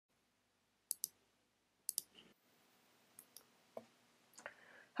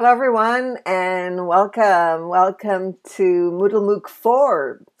Hello, everyone, and welcome. Welcome to Moodle MOOC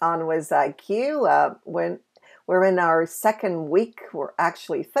 4 on WizIQ. When we're in our second week, we're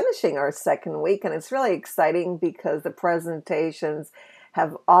actually finishing our second week, and it's really exciting because the presentations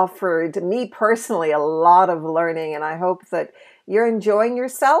have offered me personally a lot of learning, and I hope that you're enjoying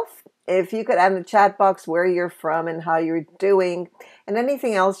yourself. If you could add in the chat box where you're from and how you're doing, and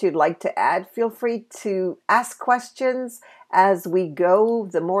anything else you'd like to add, feel free to ask questions as we go.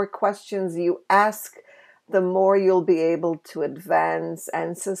 The more questions you ask, the more you'll be able to advance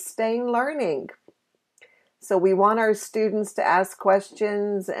and sustain learning. So we want our students to ask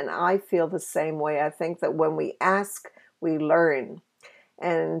questions, and I feel the same way. I think that when we ask, we learn.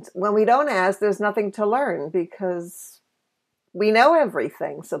 And when we don't ask, there's nothing to learn because we know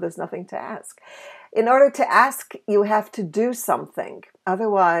everything, so there's nothing to ask. In order to ask, you have to do something.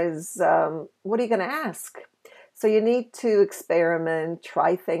 Otherwise, what are you going to ask? So you need to experiment,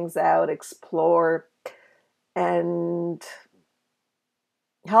 try things out, explore, and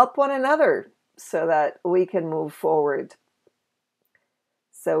help one another so that we can move forward.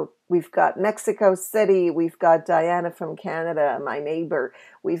 So we've got Mexico City, we've got Diana from Canada, my neighbor,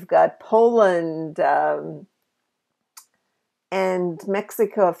 we've got Poland, and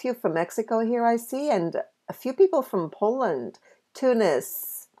Mexico, a few from Mexico here I see, and a few people from Poland,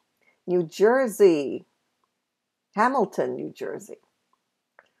 Tunis, New Jersey, Hamilton, New Jersey,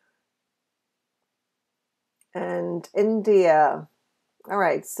 and India. All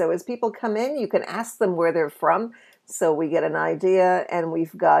right, so as people come in, you can ask them where they're from so we get an idea. And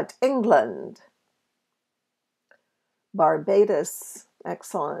we've got England, Barbados,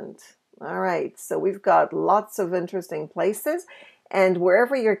 excellent. All right, so we've got lots of interesting places, and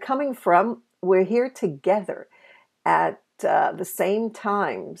wherever you're coming from, we're here together at the same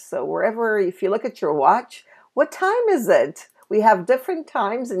time. So wherever, if you look at your watch, what time is it? We have different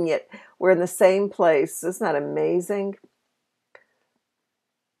times, and yet we're in the same place. Isn't that amazing?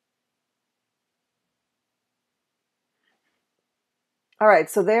 All right,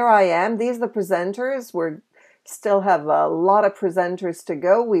 so there I am. These are the presenters. We're still have a lot of presenters to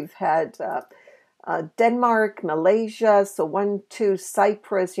go. We've had Denmark, Malaysia, so 1, 2,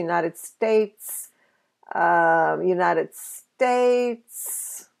 Cyprus, United States, United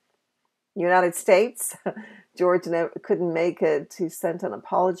States. George couldn't make it. He sent an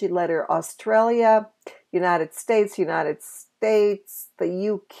apology letter. Australia, United States, the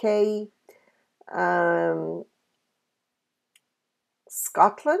UK,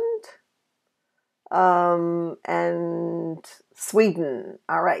 Scotland, and Sweden.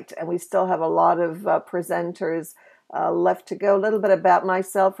 All right, and we still have a lot of presenters left to go. A little bit about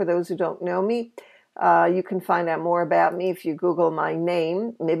myself for those who don't know me. You can find out more about me if you Google my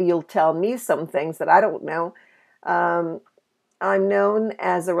name. Maybe you'll tell me some things that I don't know. I'm known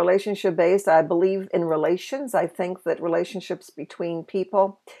as a relationship-based. I believe in relations. I think that relationships between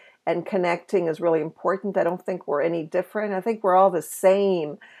people and connecting is really important. I don't think we're any different. I think we're all the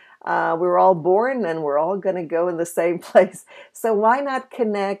same. We're all born and we're all going to go in the same place. So why not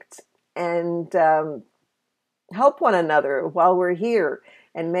connect and help one another while we're here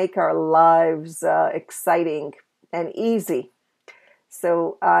and make our lives exciting and easy?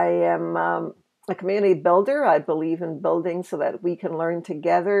 So I am a community builder. I believe in building so that we can learn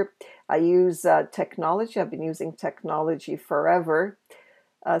together. I use technology. I've been using technology forever,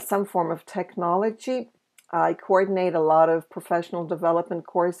 some form of technology. I coordinate a lot of professional development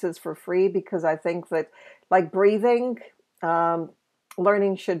courses for free because I think that, like breathing,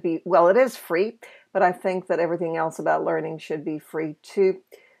 learning should be, well, it is free, but I think that everything else about learning should be free too.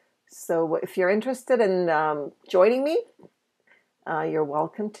 So if you're interested in joining me, you're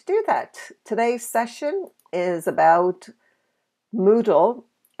welcome to do that. Today's session is about Moodle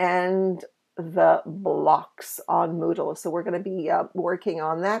and the blocks on Moodle. So we're going to be working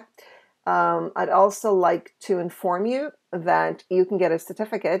on that. I'd also like to inform you that you can get a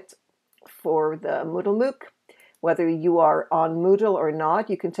certificate for the Moodle MOOC. Whether you are on Moodle or not,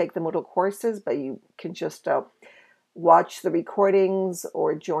 you can take the Moodle courses, but you can just watch the recordings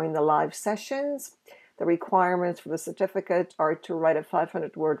or join the live sessions. The requirements for the certificate are to write a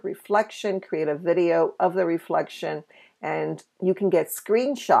 500-word reflection, create a video of the reflection, and you can get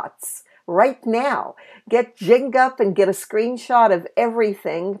screenshots right now. Get Jing up and get a screenshot of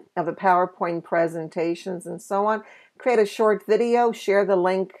everything, of the PowerPoint presentations and so on. Create a short video, share the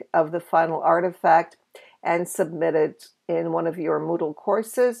link of the final artifact, and submit it in one of your Moodle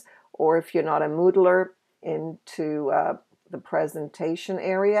courses, or if you're not a Moodler, into the presentation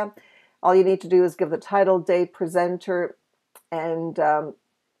area. All you need to do is give the title, date, presenter, and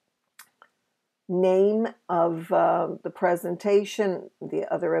name of the presentation,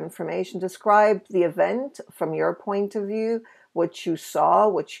 the other information. Describe the event from your point of view, what you saw,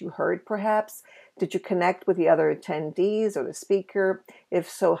 what you heard perhaps. Did you connect with the other attendees or the speaker? If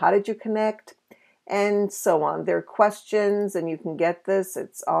so, how did you connect? And so on. There are questions, and you can get this.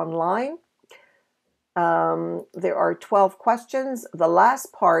 It's online. There are 12 questions. The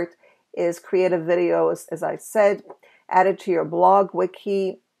last part is create a video, as I said, add it to your blog,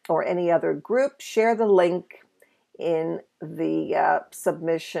 wiki, or any other group. Share the link in the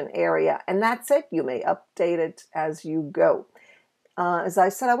submission area. And that's it. You may update it as you go. As I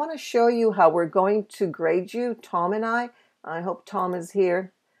said, I want to show you how we're going to grade you, Tom and I. I hope Tom is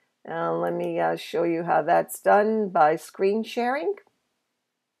here. Let me show you how that's done by screen sharing.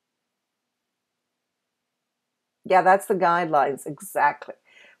 Yeah, that's the guidelines, exactly.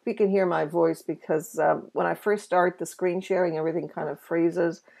 You can hear my voice because when I first start the screen sharing, everything kind of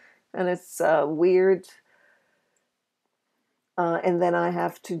freezes and it's weird. And then I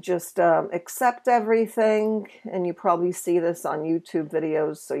have to just accept everything. And you probably see this on YouTube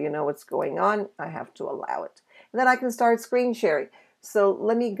videos, so you know what's going on. I have to allow it. And then I can start screen sharing. So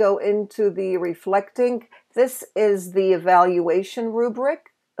let me go into the reflecting. This is the evaluation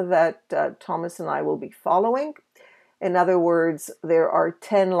rubric that Thomas and I will be following. In other words, there are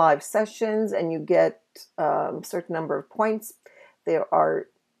 10 live sessions and you get a certain number of points. There are,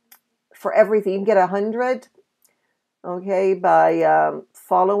 for everything, you can get 100. Okay, by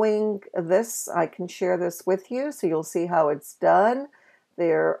following this, I can share this with you so you'll see how it's done.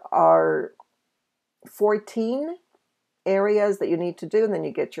 There are 14 areas that you need to do, and then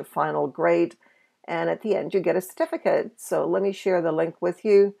you get your final grade. And at the end, you get a certificate. So let me share the link with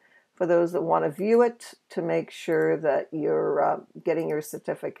you for those that want to view it to make sure that you're getting your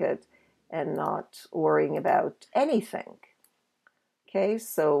certificate and not worrying about anything. Okay,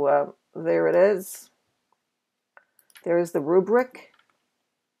 so there it is. There's the rubric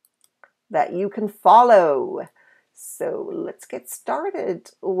that you can follow. So let's get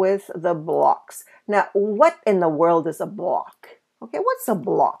started with the blocks. Now, what in the world is a block? Okay, what's a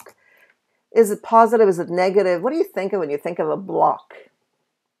block? Is it positive? Is it negative? What do you think of when you think of a block?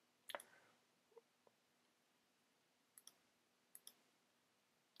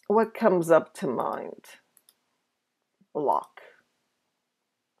 What comes up to mind? Block.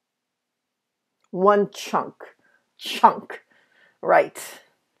 One chunk. Chunk. Right.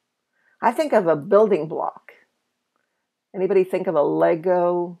 I think of a building block. Anybody think of a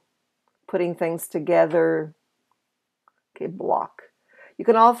Lego, putting things together? Okay, block. You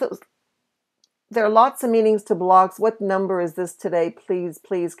can also, there are lots of meanings to blocks. What number is this today? Please,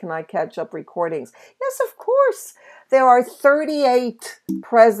 please, can I catch up recordings? Yes, of course. There are 38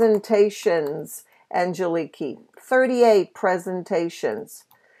 presentations, Angeliki. 38 presentations.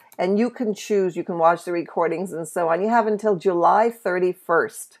 And you can choose, you can watch the recordings and so on. You have until July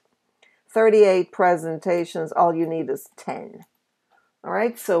 31st. 38 presentations, all you need is 10. All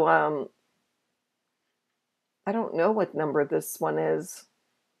right, so I don't know what number this one is.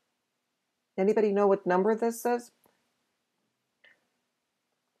 Anybody know what number this is?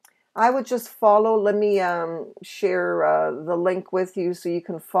 I would just follow. Let me share the link with you so you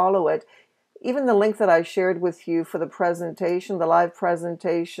can follow it. Even the link that I shared with you for the presentation, the live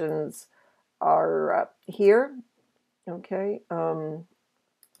presentations are here. Okay.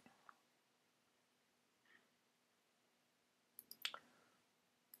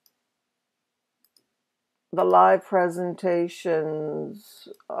 The live presentations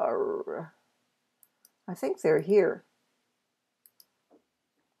are, I think they're here.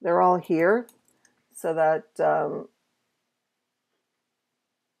 They're all here so that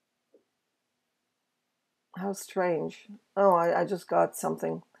how strange. Oh, I just got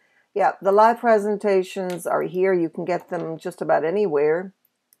something. Yeah, the live presentations are here. You can get them just about anywhere.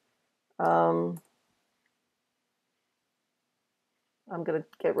 I'm going to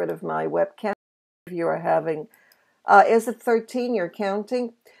get rid of my webcam. If you are having, is it 13 you're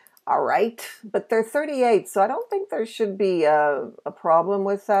counting? All right, but they're 38, so I don't think there should be a problem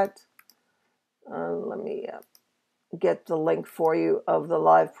with that. Let me get the link for you of the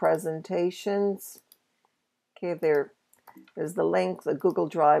live presentations. Okay, there is the link, the Google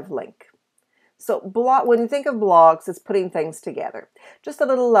Drive link. So when you think of blocks, it's putting things together. Just a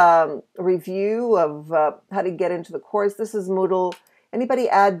little review of how to get into the course. This is Moodle. Anybody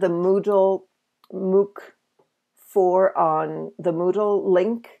add the Moodle MOOC 4 on the Moodle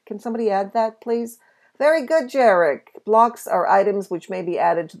link? Can somebody add that, please? Very good, Jarek. Blocks are items which may be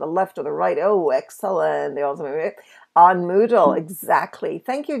added to the left or the right. Oh, excellent. They also may be on Moodle. Exactly.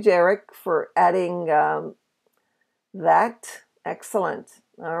 Thank you, Jarek, for adding that. Excellent.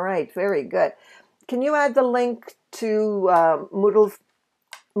 All right, very good. Can you add the link to Moodle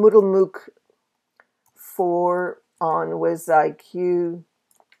MOOC 4 on WizIQ?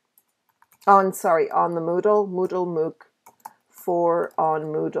 On the Moodle MOOC 4 on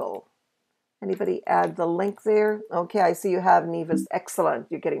Moodle. Anybody add the link there? Okay, I see you have, Nevis. Excellent.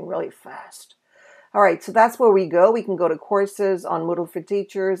 You're getting really fast. All right, so that's where we go. We can go to courses on Moodle for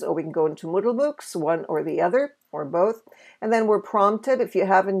Teachers, or we can go into Moodle MOOCs, one or the other, or both. And then we're prompted if you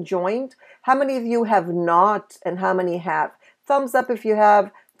haven't joined. How many of you have not, and how many have? Thumbs up if you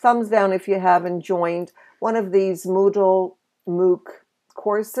have, thumbs down if you haven't joined one of these Moodle MOOC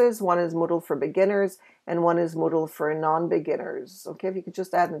courses. One is Moodle for Beginners, and one is Moodle for non-beginners. Okay, if you could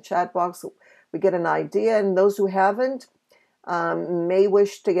just add in the chat box so we get an idea. And those who haven't may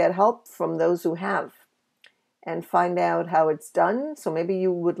wish to get help from those who have and find out how it's done. So maybe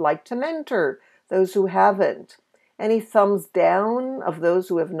you would like to mentor those who haven't. Any thumbs down of those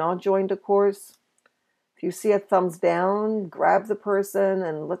who have not joined a course? If you see a thumbs down, grab the person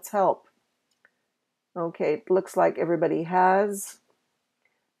and let's help. Okay, it looks like everybody has.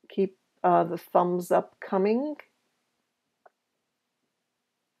 Keep the thumbs up coming.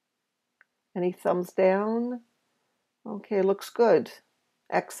 Any thumbs down? Okay, looks good.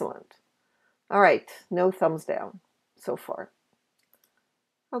 Excellent. All right, no thumbs down so far.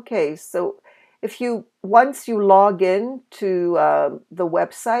 Okay, so once you log in to the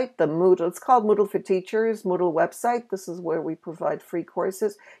website, the Moodle, it's called Moodle for Teachers, Moodle website. This is where we provide free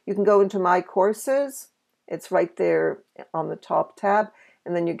courses. You can go into My Courses. It's right there on the top tab.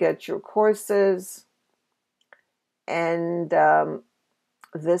 And then you get your courses. And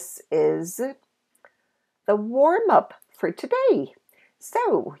this is the warm-up for today.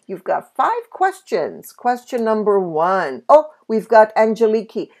 So you've got 5 questions. Question number 1. Oh, we've got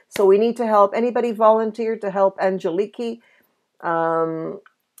Angeliki. So we need to help. Anybody volunteer to help Angeliki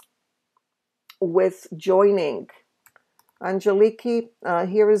with joining? Angeliki,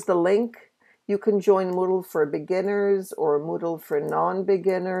 here is the link. You can join Moodle for Beginners or Moodle for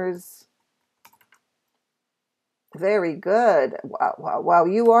non-beginners. Very good. Wow,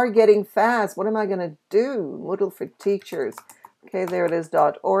 you are getting fast. What am I going to do? Moodle for Teachers. Okay, there it is,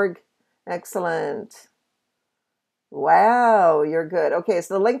 .org. Excellent. Wow, you're good. Okay,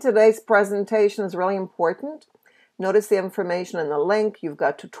 so the link to today's presentation is really important. Notice the information in the link. You've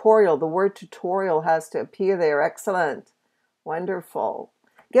got tutorial. The word tutorial has to appear there. Excellent. Wonderful.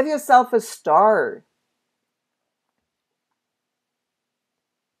 Give yourself a star.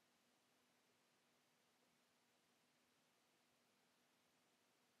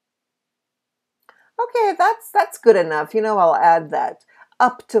 Okay, that's good enough. You know, I'll add that.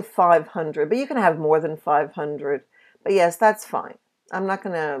 Up to 500, but you can have more than 500. But yes, that's fine. I'm not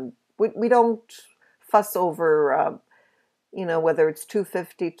going to, we don't fuss over, you know, whether it's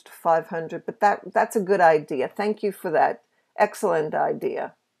 250 to 500, but that's a good idea. Thank you for that. Excellent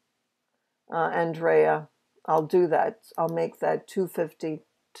idea. Andrea, I'll do that. I'll make that 250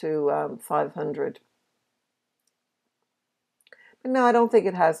 to 500. But no, I don't think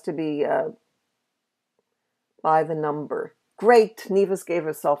it has to be by the number. Great. Nevis gave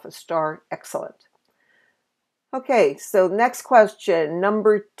herself a star. Excellent. Okay, so next question,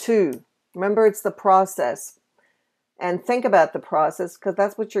 number 2. Remember, it's the process. And think about the process, because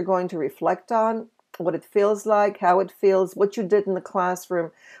that's what you're going to reflect on, what it feels like, how it feels, what you did in the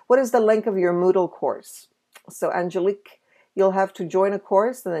classroom. What is the link of your Moodle course? So Angelique, you'll have to join a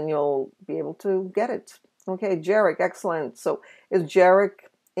course and then you'll be able to get it. Okay, Jarek, excellent. So is Jarek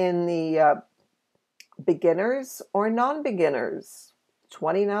in the beginners or non-beginners?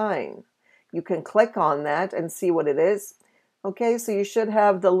 29. You can click on that and see what it is. Okay, so you should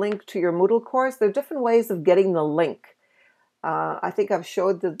have the link to your Moodle course. There are different ways of getting the link. I think I've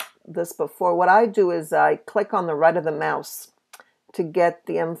showed this before. What I do is I click on the right of the mouse to get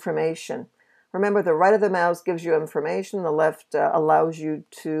the information. Remember, the right of the mouse gives you information. The left allows you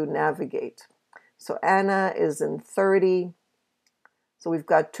to navigate. So Anna is in 30. So we've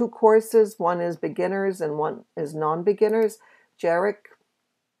got 2 courses. One is beginners and one is non-beginners. Jarek,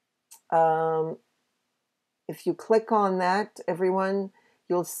 if you click on that, everyone,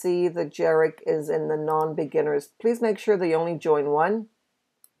 you'll see that Jarek is in the non-beginners. Please make sure that you only join one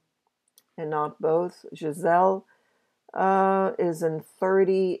and not both. Giselle is in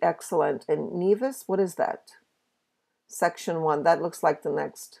 30. Excellent. And Nevis, what is that? Section 1. That looks like the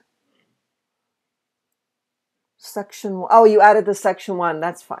next. Section 1. Oh, you added the section 1.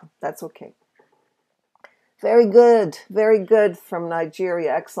 That's fine. That's okay. Very good. Very good from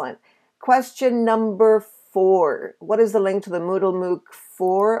Nigeria. Excellent. Question number 4. What is the link to the Moodle MOOC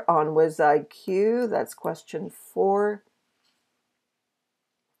 4 on WizIQ? That's question 4.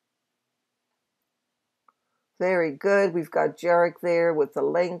 Very good. We've got Jarek there with the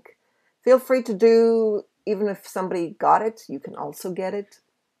link. Feel free to do, even if somebody got it, you can also get it.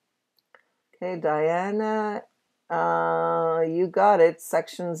 Okay, Diana, you got it,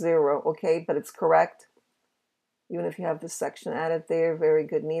 section 0. Okay, but it's correct. Even if you have the section added there. Very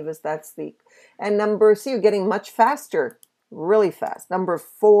good, Nevis. That's the, and number, see, you're getting much faster, really fast. Number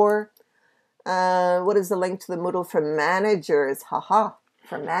 4, what is the link to the Moodle for managers? Haha,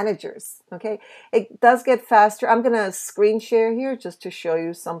 for managers. Okay, it does get faster. I'm going to screen share here just to show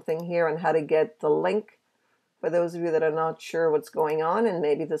you something here on how to get the link for those of you that are not sure what's going on, and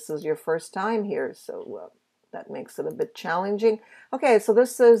maybe this is your first time here, so that makes it a bit challenging. Okay, so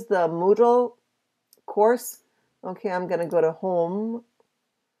this is the Moodle course. Okay, I'm going to go to home.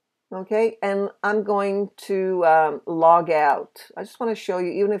 Okay, and I'm going to log out. I just want to show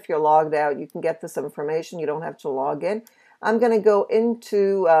you, even if you're logged out, you can get this information. You don't have to log in. I'm going to go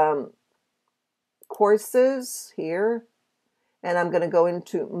into courses here, and I'm going to go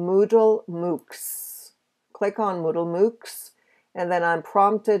into Moodle MOOCs. Click on Moodle MOOCs, and then I'm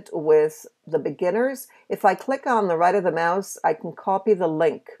prompted with the beginners. If I click on the right of the mouse, I can copy the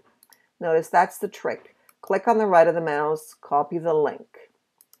link. Notice that's the trick. Click on the right of the mouse, copy the link.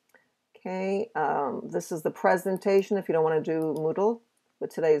 Okay, this is the presentation if you don't want to do Moodle,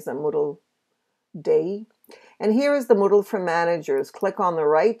 but today is a Moodle day. And here is the Moodle for managers. Click on the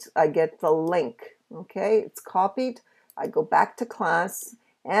right, I get the link. Okay, it's copied. I go back to class,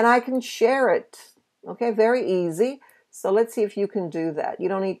 and I can share it. Okay, very easy. So let's see if you can do that. You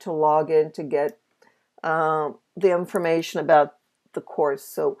don't need to log in to get the information about the course.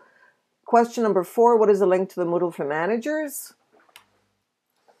 So question number 4, what is the link to the Moodle for managers?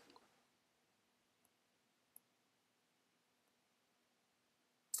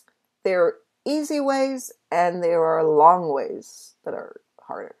 There are easy ways and there are long ways that are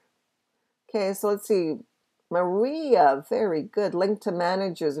harder. Okay, so let's see. Maria, very good. Link to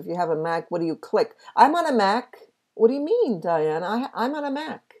managers. If you have a Mac, what do you click? I'm on a Mac. What do you mean, Diane? I'm on a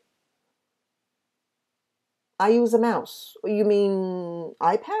Mac. I use a mouse. You mean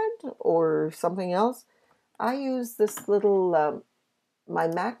iPad or something else? I use this little, my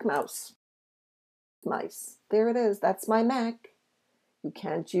Mac mouse. Mice. There it is. That's my Mac. You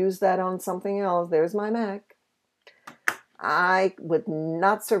can't use that on something else. There's my Mac. I would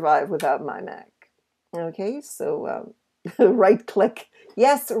not survive without my Mac. Okay, so right click.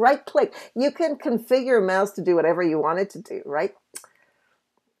 Yes, right click. You can configure a mouse to do whatever you want it to do, right?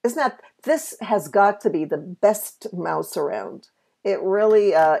 Isn't that, this has got to be the best mouse around. It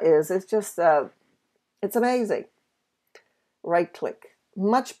really is. It's just, it's amazing. Right click.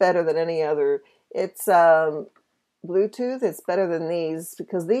 Much better than any other. It's Bluetooth. It's better than these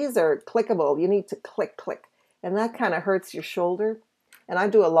because these are clickable. You need to click, click. And that kind of hurts your shoulder. And I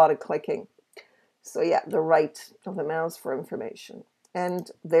do a lot of clicking. So yeah, the right of the mouse for information. And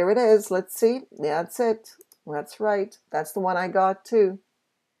there it is. Let's see. Yeah, that's it. That's right. That's the one I got too.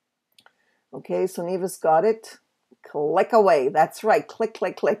 Okay, so Neva's got it. Click away. That's right. Click,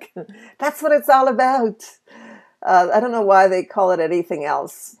 click, click. That's what it's all about. I don't know why they call it anything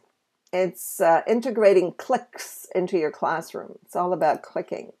else. It's integrating clicks into your classroom. It's all about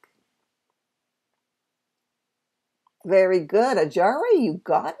clicking. Very good. Ajari, you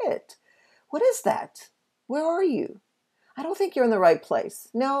got it. What is that? Where are you? I don't think you're in the right place.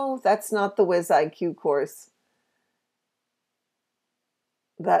 No, that's not the WizIQ course.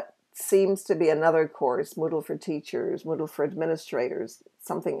 That seems to be another course, Moodle for teachers, Moodle for administrators,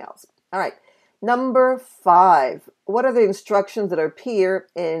 something else. All right, number 5. What are the instructions that appear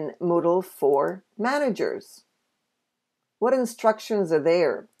in Moodle for managers? What instructions are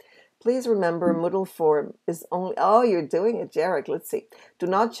there? Please remember, Moodle form is only, oh, you're doing it, Jarek. Let's see. Do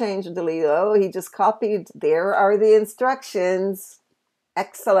not change or delete. Oh, he just copied. There are the instructions.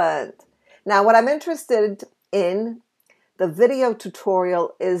 Excellent. Now, what I'm interested in, the video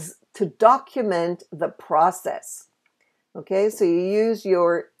tutorial is to document the process. Okay, so you use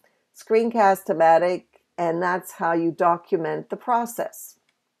your Screencast-O-Matic, and that's how you document the process.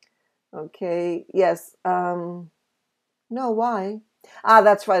 Okay, yes. No, why? Ah,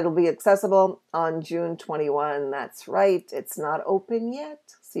 that's right. It'll be accessible on June 21. That's right. It's not open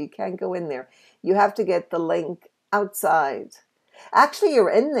yet, so you can't go in there. You have to get the link outside. Actually, you're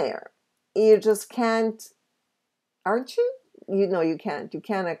in there. You just can't, aren't you? You know you can't. You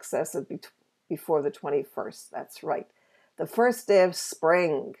can't access it before the 21st. That's right. The first day of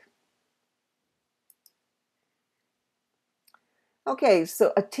spring. Okay,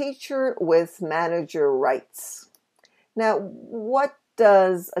 so a teacher with manager rights. Now, what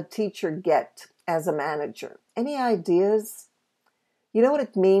does a teacher get as a manager? Any ideas? You know what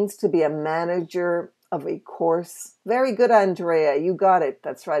it means to be a manager of a course. Very good, Andrea. You got it.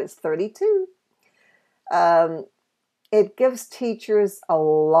 That's right. It's 32. It gives teachers a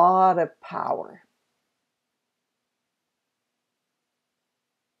lot of power.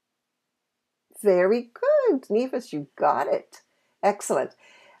 Very good. Nevis, you got it. Excellent.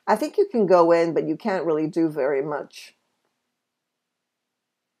 I think you can go in, but you can't really do very much.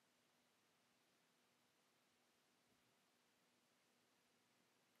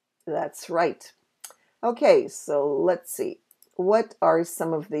 That's right. Okay, so let's see. What are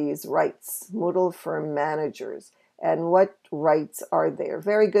some of these rights? Moodle for managers. And what rights are there?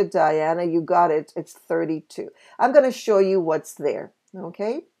 Very good, Diana. You got it. It's 32. I'm going to show you what's there.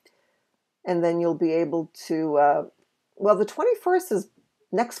 Okay? And then you'll be able to, well, the 21st is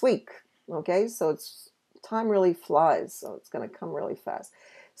next week. Okay? So time really flies. So it's going to come really fast.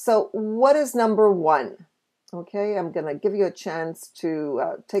 So what is number 1? Okay, I'm going to give you a chance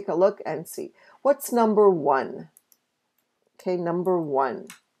to take a look and see. What's number 1? Okay, number 1.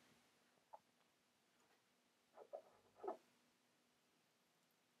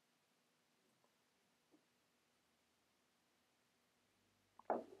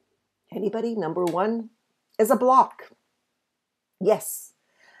 Anybody? Number 1 is a block. Yes,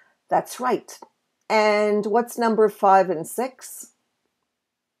 that's right. And what's number 5 and 6?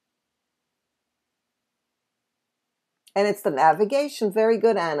 And it's the navigation. Very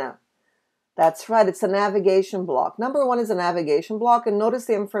good, Anna. That's right. It's a navigation block. Number 1 is a navigation block. And notice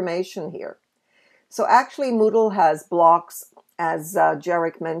the information here. So actually, Moodle has blocks, as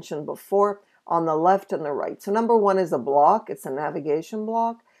Jarek mentioned before, on the left and the right. So number 1 is a block. It's a navigation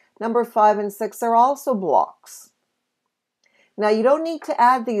block. Number 5 and 6 are also blocks. Now, you don't need to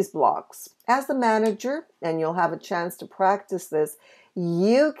add these blocks. As the manager, and you'll have a chance to practice this,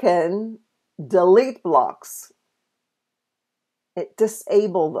 you can delete blocks.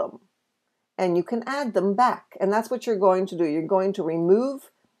 Disable them. And you can add them back. And that's what you're going to do. You're going to remove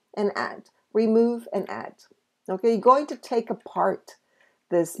and add. Remove and add. Okay, you're going to take apart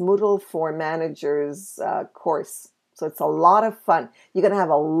this Moodle for Managers course. So it's a lot of fun. You're going to have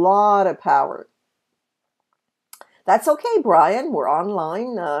a lot of power. That's okay, Brian. We're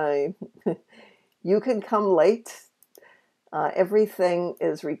online. You can come late. Everything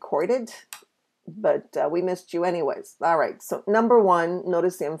is recorded, but we missed you anyways. All right, so number 1,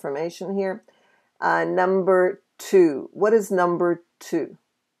 notice the information here. Number 2. What is number 2?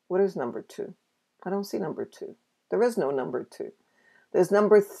 What is number 2? I don't see number 2. There is no number 2. There's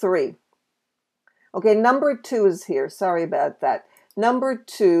number 3. Okay, number 2 is here. Sorry about that. Number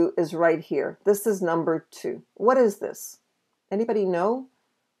 2 is right here. This is number 2. What is this? Anybody know?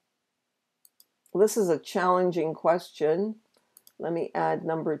 This is a challenging question. Let me add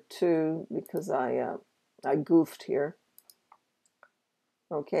number 2 because I goofed here.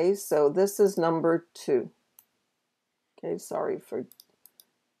 Okay, so this is number 2. Okay, sorry for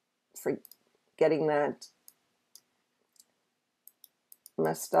getting that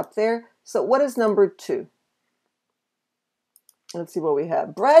messed up there. So what is number 2? Let's see what we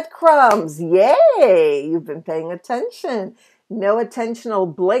have. Breadcrumbs. Yay! You've been paying attention. No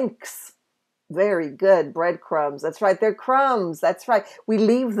attentional blinks. Very good. Breadcrumbs. That's right. They're crumbs. That's right. We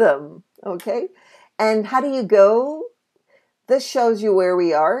leave them. Okay. And how do you go? This shows you where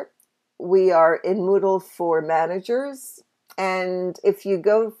we are. We are in Moodle for Managers. And if you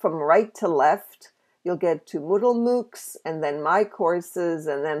go from right to left, you'll get to Moodle MOOCs and then My Courses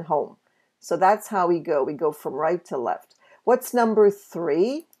and then Home. So that's how we go. We go from right to left. What's number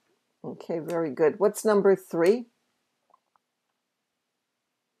 3? Okay, very good. What's number 3?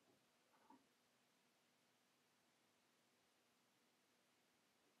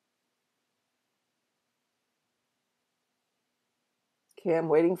 Okay, I'm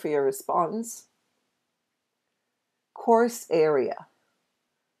waiting for your response. Course area.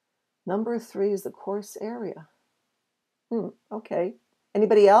 Number 3 is the course area. Okay.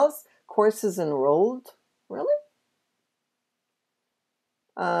 Anybody else? Courses enrolled? Really?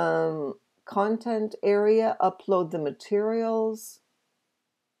 Content area, upload the materials.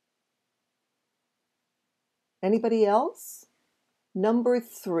 Anybody else? Number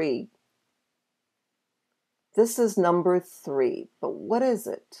 3. This is number 3, but what is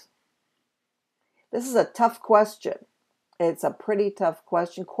it? This is a tough question. It's a pretty tough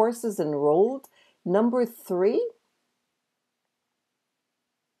question. Courses enrolled. Number 3?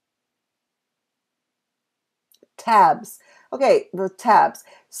 Tabs. Okay, the tabs.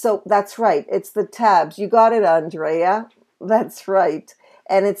 So that's right. It's the tabs. You got it, Andrea. That's right.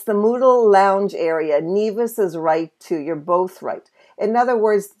 And it's the Moodle Lounge area. Nevis is right too. You're both right. In other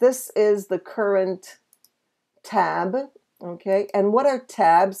words, this is the current tab. Okay, and what are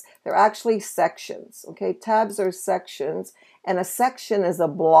tabs? They're actually sections. Okay, tabs are sections, and a section is a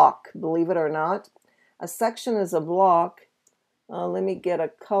block, believe it or not. A section is a block. Let me get a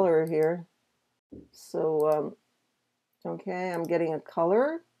color here. So, okay, I'm getting a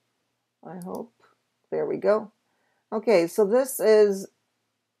color, I hope. There we go. Okay, so this is,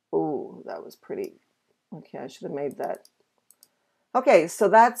 oh, that was pretty. Okay, I should have made that. Okay, so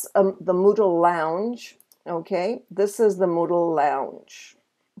that's the Moodle Lounge. Okay, this is the Moodle Lounge.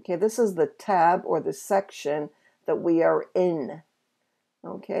 Okay, this is the tab or the section that we are in.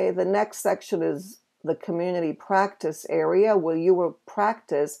 Okay, the next section is the community practice area where you will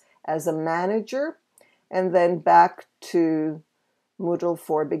practice as a manager, and then back to Moodle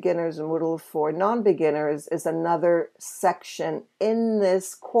for beginners and Moodle for non-beginners is another section in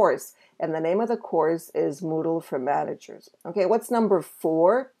this course. And the name of the course is Moodle for Managers. Okay, what's number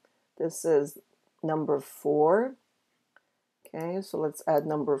 4? This is number 4. Okay, so let's add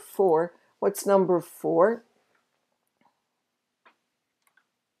number 4. What's number 4?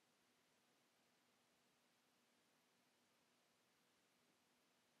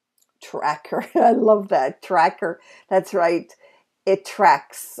 Tracker. I love that. Tracker. That's right. It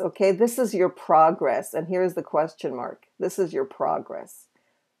tracks. Okay, this is your progress. And here's the question mark. This is your progress.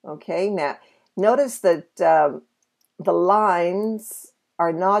 Okay, now notice that the lines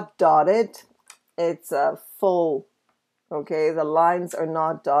are not dotted. It's full. Okay, the lines are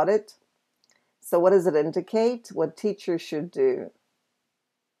not dotted. So what does it indicate? What teachers should do?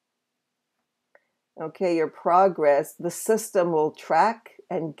 Okay, your progress, the system will track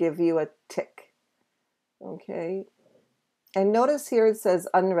and give you a tick. Okay, and notice here it says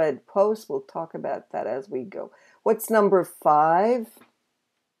unread posts. We'll talk about that as we go. What's number 5?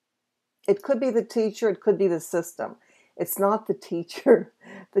 It could be the teacher, it could be the system. It's not the teacher.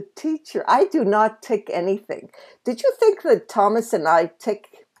 The teacher, I do not tick anything. Did you think that Thomas and I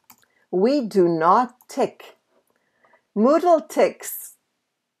tick? We do not tick. Moodle ticks.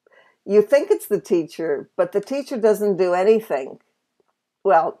 You think it's the teacher, but the teacher doesn't do anything.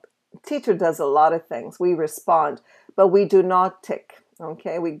 Well, teacher does a lot of things. We respond, but we do not tick.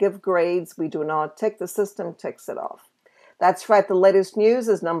 Okay, we give grades. We do not tick. The system ticks it off. That's right. The latest news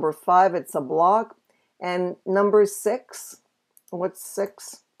is number 5. It's a blog. And number 6, what's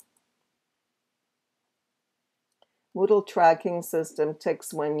 6? Moodle tracking system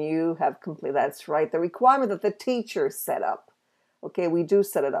ticks when you have complete. That's right. The requirement that the teacher set up. Okay, we do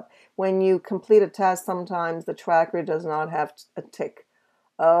set it up. When you complete a task, sometimes the tracker does not have a tick.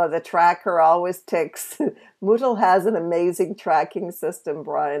 Oh, the tracker always ticks. Moodle has an amazing tracking system,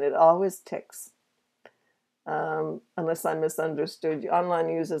 Brian. It always ticks. Unless I misunderstood you. Online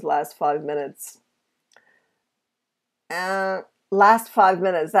uses last 5 minutes. Last 5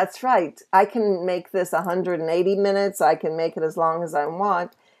 minutes, that's right. I can make this 180 minutes. I can make it as long as I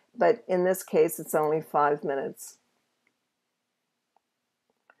want. But in this case, it's only 5 minutes.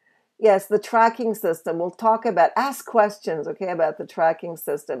 Yes, the tracking system. We'll talk about, ask questions, okay, about the tracking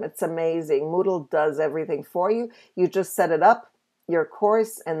system. It's amazing. Moodle does everything for you. You just set it up, your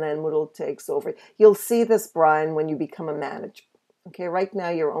course, and then Moodle takes over. You'll see this, Brian, when you become a manager. Okay, right now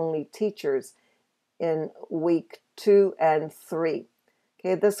you're only teachers in week 2 and 3.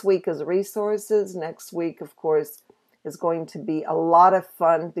 Okay, this week is resources. Next week, of course, is going to be a lot of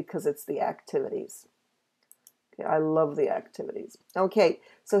fun because it's the activities. Okay, I love the activities. Okay,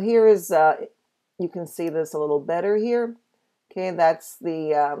 so here is, you can see this a little better here. Okay, that's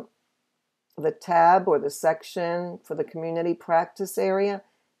the tab or the section for the community practice area.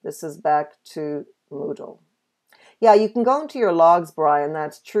 This is back to Moodle. Yeah, you can go into your logs, Brian.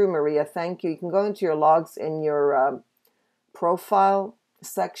 That's true, Maria. Thank you. You can go into your logs in your profile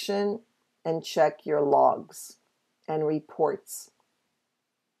section and check your logs and reports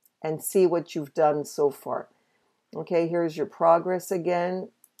and see what you've done so far. Okay, here's your progress again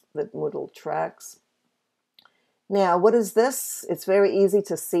that Moodle tracks. Now, what is this? It's very easy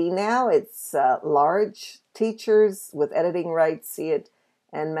to see now. It's large. Teachers with editing rights see it,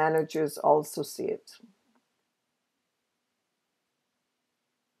 and managers also see it.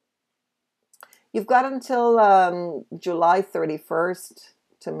 You've got until July 31st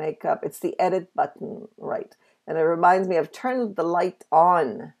to make up. It's the edit button, right? And it reminds me of turn the light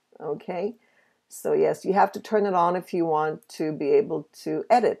on, okay? So yes, you have to turn it on if you want to be able to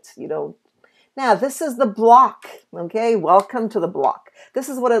edit. You don't. Now, this is the block, okay? Welcome to the block. This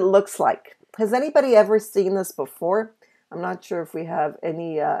is what it looks like. Has anybody ever seen this before? I'm not sure if we have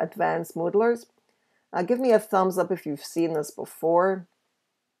any advanced Moodlers. Give me a thumbs up if you've seen this before.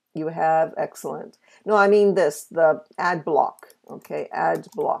 You have? Excellent. No, I mean this, the ad block. Okay, ad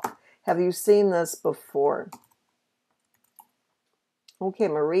block. Have you seen this before? Okay,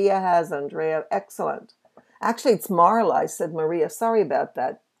 Maria has, Andrea. Excellent. Actually, it's Marla. I said Maria. Sorry about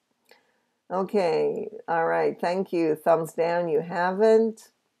that. Okay, all right. Thank you. Thumbs down. You haven't,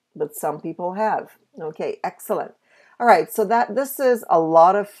 but some people have. Okay, excellent. All right, so this is a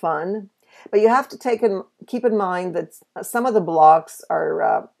lot of fun, but you have to keep in mind that some of the blocks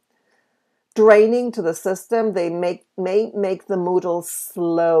are draining to the system. They may make the Moodle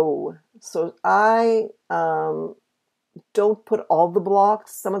slow. So I don't put all the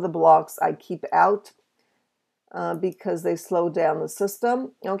blocks. Some of the blocks I keep out because they slow down the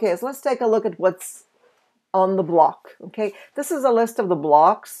system. Okay, so let's take a look at what's on the block. Okay, this is a list of the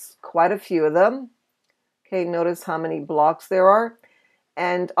blocks, quite a few of them. Okay, notice how many blocks there are.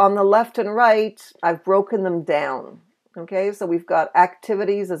 And on the left and right, I've broken them down. Okay, so we've got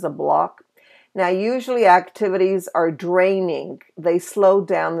activities as a block. Now, usually activities are draining. They slow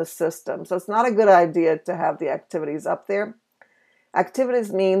down the system. So it's not a good idea to have the activities up there.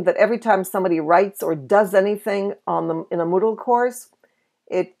 Activities mean that every time somebody writes or does anything in a Moodle course,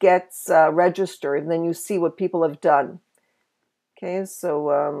 it gets registered, and then you see what people have done. Okay,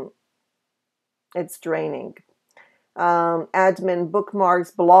 so it's draining. Admin,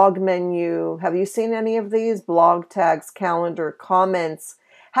 bookmarks, blog menu. Have you seen any of these? Blog tags, calendar, comments.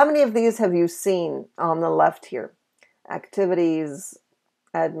 How many of these have you seen on the left here? Activities,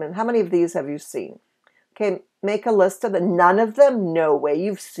 admin. How many of these have you seen? Okay, make a list of them. None of them? No way.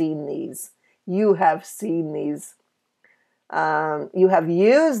 You've seen these. You have seen these. You have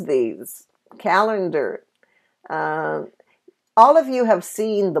used these. Calendar. All of you have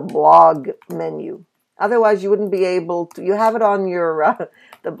seen the blog menu. Otherwise, you wouldn't be able to. You have it on your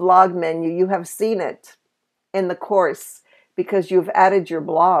the blog menu. You have seen it in the course because you've added your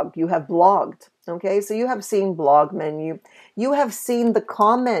blog. You have blogged. Okay, so you have seen blog menu. You have seen the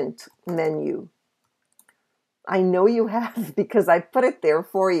comment menu. I know you have because I put it there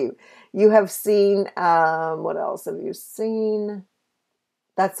for you. You have seen, what else have you seen?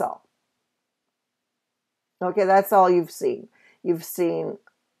 That's all. Okay, that's all you've seen. You've seen,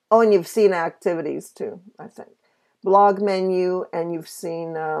 oh, and you've seen activities too, I think. Blog menu, and you've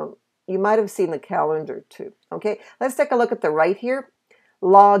seen, you might have seen the calendar too. Okay, let's take a look at the right here.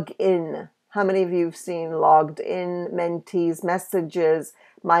 Log in. How many of you have seen logged in, mentees, messages,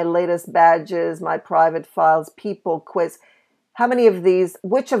 my latest badges, my private files, people, quiz? How many of these,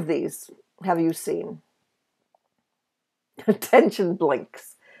 which of these have you seen? Attention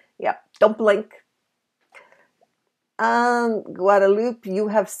blinks. Yeah, don't blink. Guadalupe, you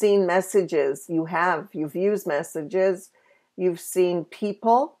have seen messages. You've used messages. You've seen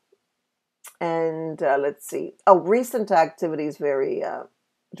people. And let's see. Oh, recent activities, very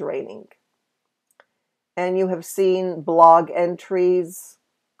draining. And you have seen blog entries.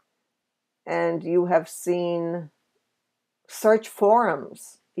 And you have seen search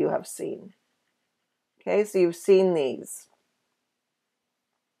forums. You have seen. Okay, so you've seen these.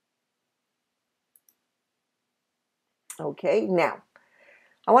 Okay, now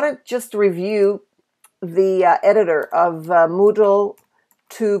I want to just review the editor of Moodle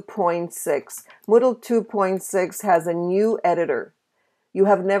 2.6. Moodle 2.6 has a new editor. You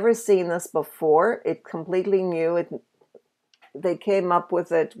have never seen this before. It's completely new. They came up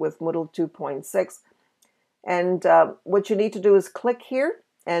with it with Moodle 2.6. And what you need to do is click here.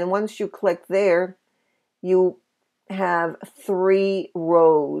 And once you click there, you have 3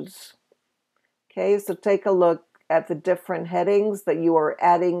 rows. Okay, so take a look at the different headings that you are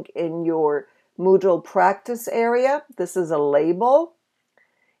adding in your Moodle practice area. This is a label.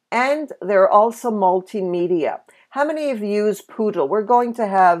 And they're also multimedia. How many of you use Poodle? We're going to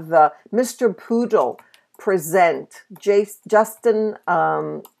have Mr. Poodle present. Justin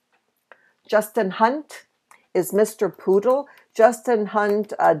Hunt is Mr. Poodle. Justin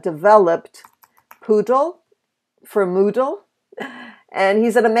Hunt developed Poodle for Moodle. And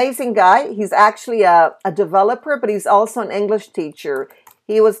he's an amazing guy. He's actually a developer, but he's also an English teacher.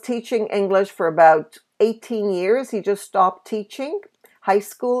 He was teaching English for about 18 years. He just stopped teaching high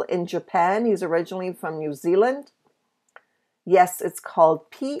school in Japan. He's originally from New Zealand. Yes, it's called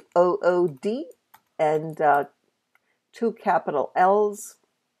POOD and 2 capital L's.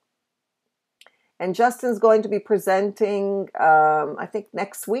 And Justin's going to be presenting, I think,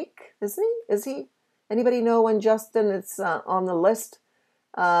 next week, isn't he? Is he? Anybody know when Justin is on the list?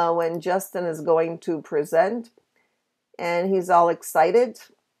 When Justin is going to present. And he's all excited.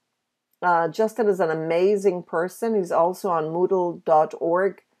 Justin is an amazing person. He's also on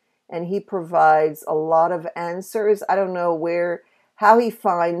Moodle.org, and he provides a lot of answers. I don't know how he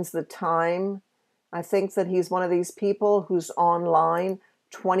finds the time. I think that he's one of these people who's online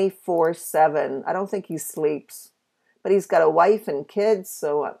 24/7. I don't think he sleeps but he's got a wife and kids,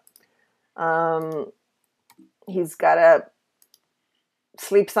 so he's got to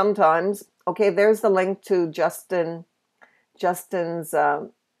sleep sometimes. Okay, there's the link to Justin's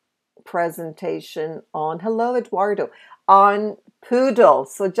presentation on, hello Eduardo, on Poodle.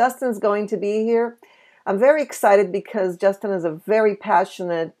 So Justin's going to be here. I'm very excited because Justin is a very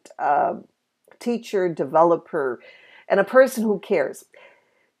passionate teacher, developer, and a person who cares.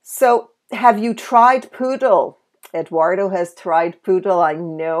 So have you tried Poodle? Eduardo has tried Poodle, I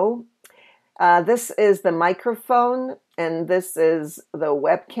know. This is the microphone, and this is the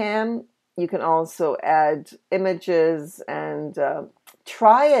webcam. You can also add images and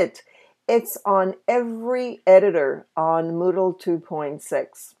try it. It's on every editor on Moodle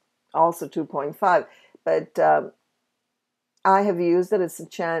 2.6, also 2.5. But I have used it. It's a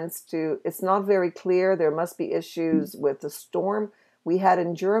chance to, it's not very clear. There must be issues with the storm we had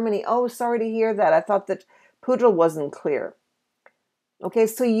in Germany. Oh, sorry to hear that. I thought that Poodle wasn't clear. Okay,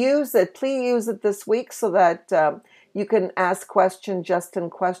 so use it. Please use it this week so that you can ask Justin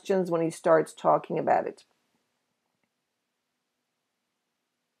questions when he starts talking about it.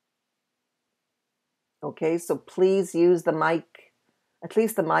 Okay, so please use the mic, at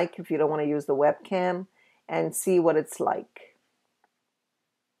least the mic if you don't want to use the webcam, and see what it's like.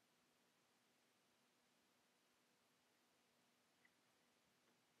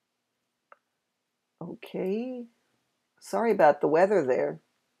 Okay, sorry about the weather there.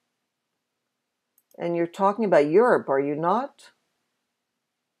 And you're talking about Europe, are you not?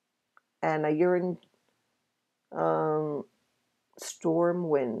 And you're in storm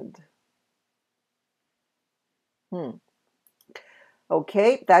wind.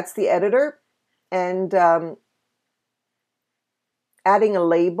 Okay, that's the editor. And adding a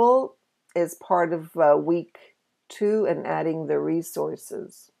label is part of week 2 and adding the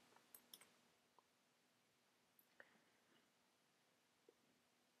resources.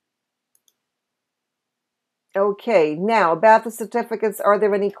 Okay, now about the certificates, are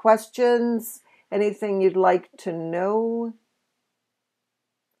there any questions? Anything you'd like to know?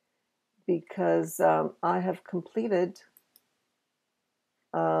 Because I have completed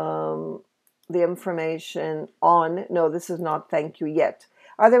the information on, no, this is not thank you yet.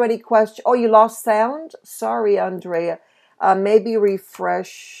 Are there any questions? Oh, you lost sound? Sorry, Andrea. Maybe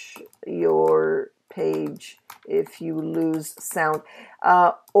refresh your page if you lose sound.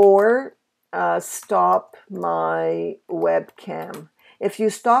 Or stop my webcam. If you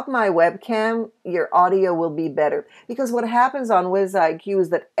stop my webcam, your audio will be better. Because what happens on WizIQ is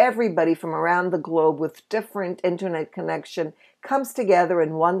that everybody from around the globe with different internet connection comes together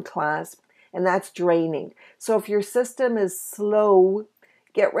in one class, and that's draining. So if your system is slow,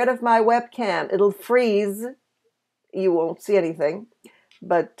 get rid of my webcam. It'll freeze. You won't see anything,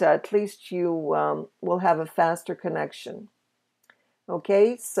 but at least you will have a faster connection.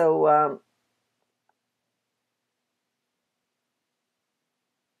 Okay, so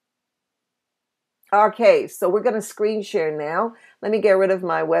okay, so we're going to screen share now. Let me get rid of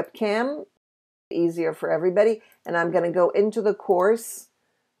my webcam. Easier for everybody. And I'm going to go into the course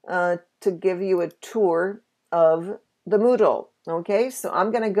to give you a tour of the Moodle. Okay, so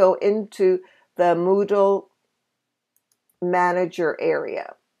I'm going to go into the Moodle manager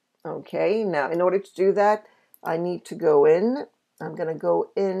area. Okay, now in order to do that, I need to go in. I'm going to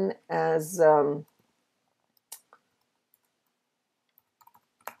go in as a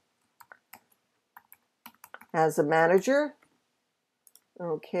manager.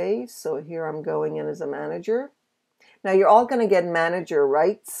 Okay, so here I'm going in as a manager. Now you're all going to get manager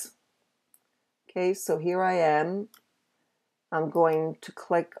rights. Okay, so here I am. I'm going to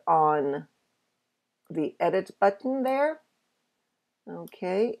click on the edit button there.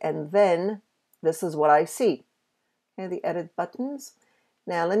 Okay, and then this is what I see. Okay, the edit buttons.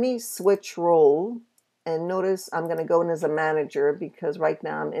 Now let me switch role and notice I'm going to go in as a manager because right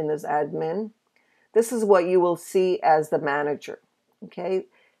now I'm in as admin. This is what you will see as the manager. Okay,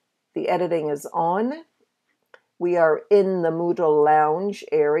 the editing is on. We are in the Moodle Lounge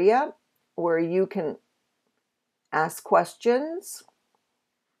area where you can ask questions.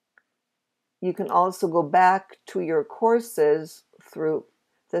 You can also go back to your courses through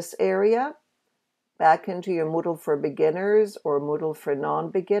this area, back into your Moodle for beginners or Moodle for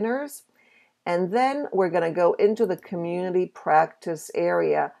non-beginners. And then we're going to go into the community practice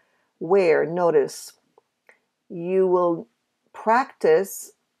area where, notice, you will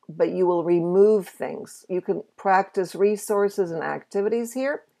practice, but you will remove things. You can practice resources and activities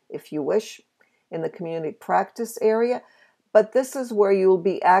here if you wish in the community practice area, but this is where you'll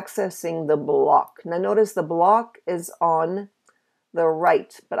be accessing the block. Now notice the block is on the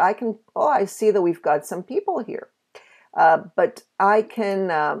right, but I see that we've got some people here. But I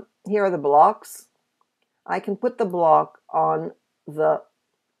can, here are the blocks. I can put the block on the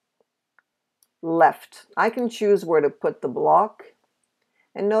left. I can choose where to put the block.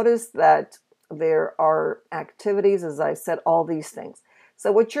 And notice that there are activities, as I said, all these things.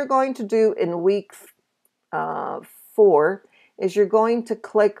 So what you're going to do in week 4 is you're going to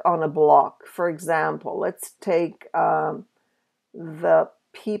click on a block. For example, let's take the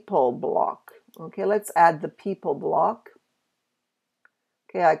people block. Okay, let's add the people block.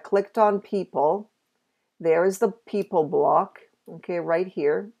 Okay, I clicked on people. There is the people block. Okay, right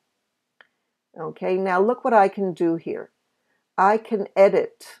here. Okay, now look what I can do here. I can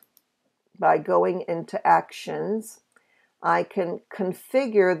edit by going into actions. I can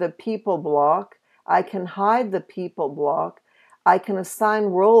configure the people block. I can hide the people block. I can assign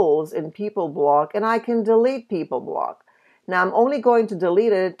roles in people block, and I can delete people block. Now I'm only going to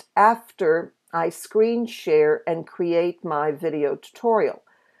delete it after I screen share and create my video tutorial.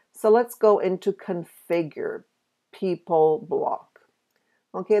 So let's go into configure people block.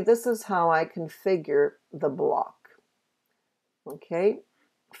 Okay, this is how I configure the block. Okay,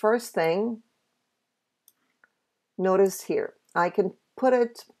 first thing, notice here, I can put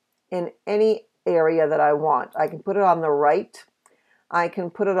it in any area that I want. I can put it on the right, I can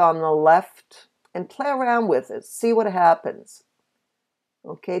put it on the left, and play around with it, see what happens.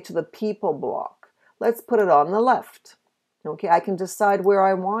 Okay, to the people block. Let's put it on the left. Okay, I can decide where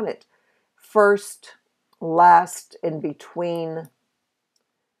I want it. First, last, in between.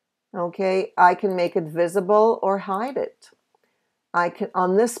 Okay, I can make it visible or hide it. I can,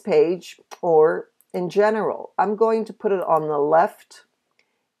 on this page or in general, I'm going to put it on the left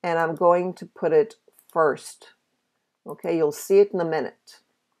and I'm going to put it first. Okay, you'll see it in a minute.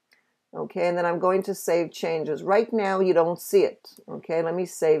 Okay, and then I'm going to save changes. Right now you don't see it. Okay, let me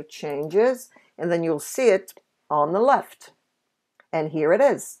save changes and then you'll see it on the left. And here it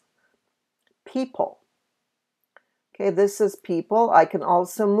is, people. Okay, this is people. I can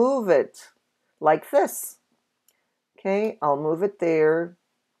also move it like this. Okay, I'll move it there.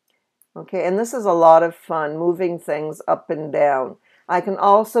 Okay, and this is a lot of fun, moving things up and down. I can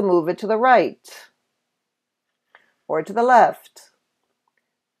also move it to the right or to the left.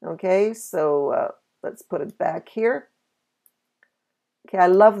 Okay, so let's put it back here. Okay, I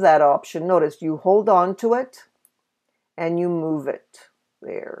love that option. Notice you hold on to it and you move it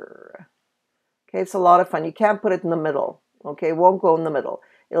there. Okay, it's a lot of fun. You can't put it in the middle. Okay, it won't go in the middle.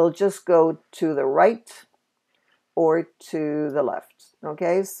 It'll just go to the right or to the left.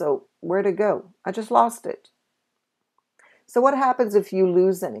 Okay, so where to go? I just lost it. So what happens if you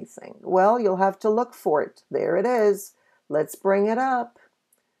lose anything? Well, you'll have to look for it. There it is. Let's bring it up.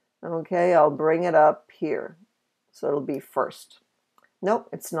 Okay, I'll bring it up here. So it'll be first. Nope,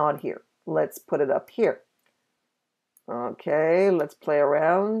 it's not here. Let's put it up here. Okay, let's play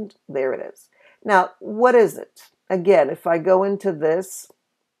around. There it is. Now, what is it? Again, if I go into this,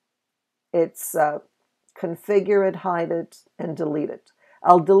 it's configure it, hide it, and delete it.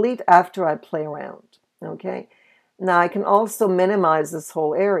 I'll delete after I play around. Okay, now I can also minimize this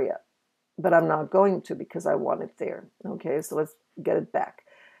whole area, but I'm not going to because I want it there. Okay, so let's get it back.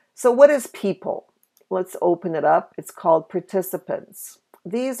 So what is people? Let's open it up. It's called participants.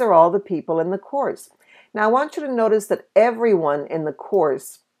 These are all the people in the course. Now I want you to notice that everyone in the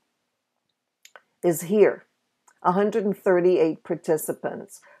course is here. 138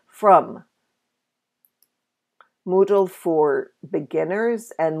 participants from Moodle for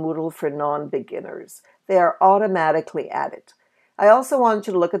beginners and Moodle for non-beginners. They are automatically added. I also want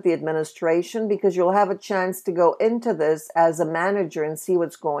you to look at the administration because you'll have a chance to go into this as a manager and see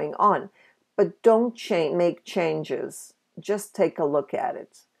what's going on. But don't make changes. Just take a look at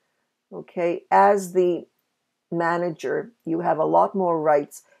it. Okay, as the manager, you have a lot more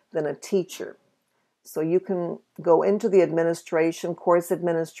rights than a teacher. So you can go into the administration, course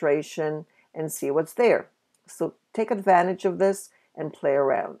administration, and see what's there. So take advantage of this and play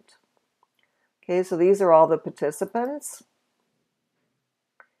around. Okay, so these are all the participants.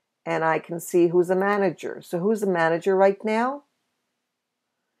 And I can see who's a manager. So who's a manager right now?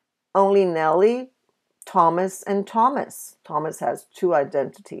 Only Nellie, Thomas, and Thomas. Thomas has 2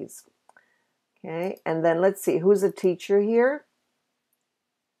 identities. Okay, and then let's see, who's a teacher here?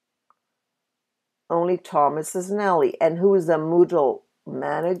 Only Thomas is Nellie. And who is a Moodle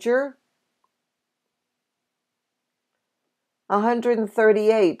manager?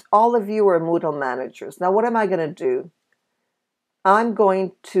 138. All of you are Moodle managers. Now, what am I going to do? I'm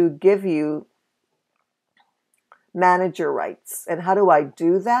going to give you manager rights. And how do I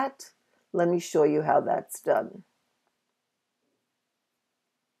do that? Let me show you how that's done.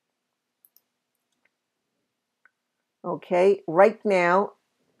 Okay, right now,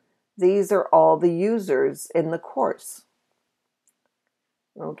 these are all the users in the course.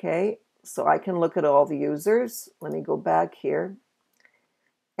 Okay, so I can look at all the users. Let me go back here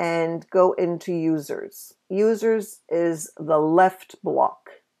and go into users. Users is the left block.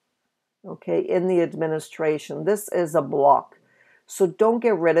 Okay, in the administration. This is a block. So don't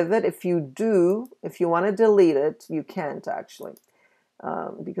get rid of it. If you do, if you want to delete it, you can't actually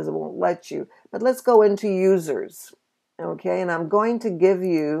because it won't let you. But let's go into users. Okay, and I'm going to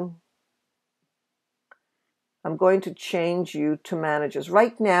change you to managers.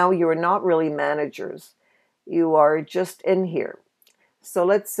 Right now, you're not really managers. You are just in here. So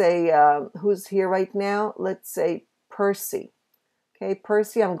let's say, who's here right now? Let's say Percy. Okay,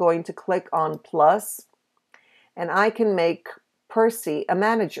 Percy, I'm going to click on plus, and I can make Percy a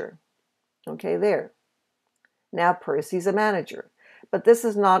manager. Okay, there. Now Percy's a manager. But this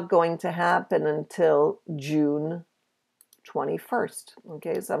is not going to happen until June 21st.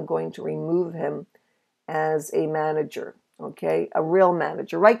 Okay, so I'm going to remove him as a manager. Okay, a real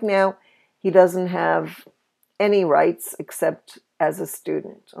manager. Right now, he doesn't have any rights except as a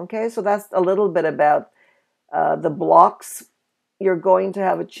student. Okay, so that's a little bit about the blocks. You're going to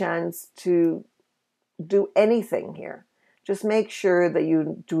have a chance to do anything here. Just make sure that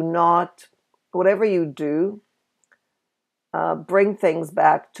you do not, whatever you do, bring things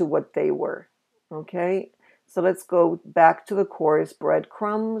back to what they were. Okay, so let's go back to the course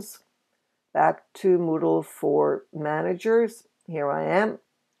breadcrumbs, back to Moodle for managers. Here I am.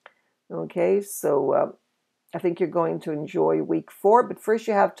 Okay, so I think you're going to enjoy week 4, but first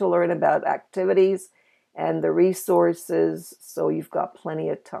you have to learn about activities and the resources, so you've got plenty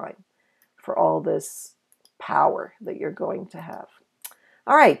of time for all this power that you're going to have.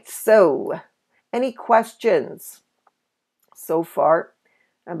 All right, so any questions so far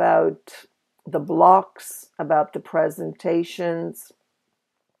about the blocks, about the presentations?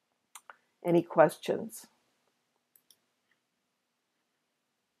 Any questions?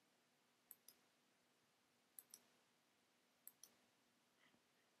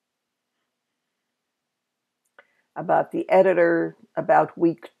 About the editor, about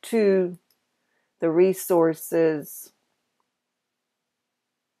week 2, the resources?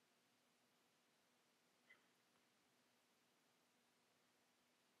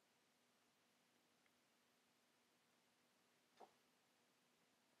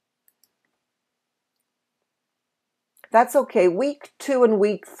 That's okay. Week 2 and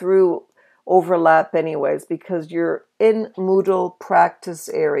week 3 overlap anyways because you're in Moodle practice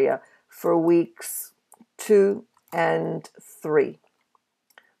area for weeks 2 and 3.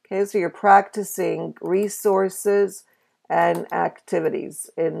 Okay, so you're practicing resources and activities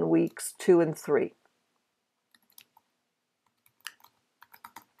in weeks 2 and 3.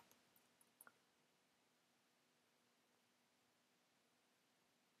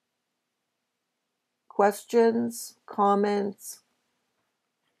 Questions, comments?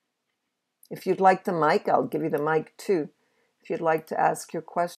 If you'd like the mic, I'll give you the mic too. If you'd like to ask your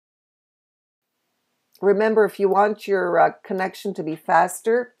question. Remember, if you want your connection to be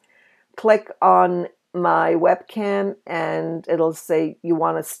faster, click on my webcam and it'll say you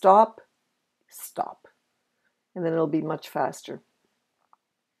want to stop, stop. And then it'll be much faster.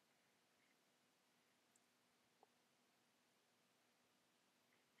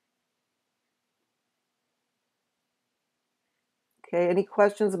 Okay, any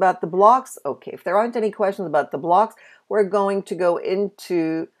questions about the blocks? Okay, if there aren't any questions about the blocks, we're going to go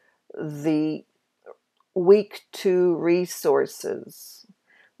into the week 2 resources.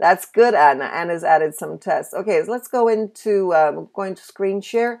 That's good, Anna. Anna's added some tests. Okay, so let's go into, I'm going to screen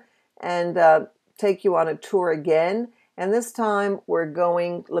share and take you on a tour again. And this time we're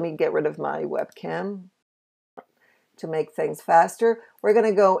going, let me get rid of my webcam to make things faster. We're going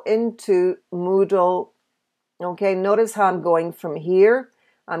to go into Moodle. Okay, notice how I'm going from here.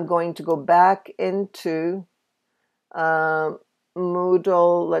 I'm going to go back into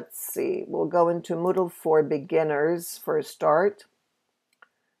Moodle. Let's see. We'll go into Moodle for beginners for a start.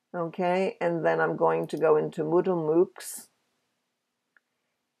 Okay, and then I'm going to go into Moodle MOOCs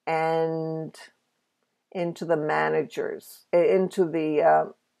and into the managers, into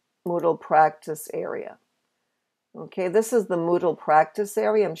the Moodle practice area. Okay, this is the Moodle practice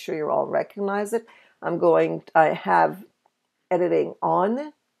area. I'm sure you all recognize it. I have editing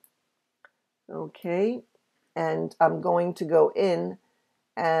on. Okay, and I'm going to go in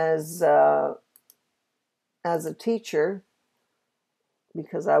as a teacher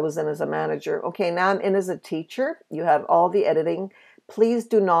because I was in as a manager. Okay, now I'm in as a teacher. You have all the editing. Please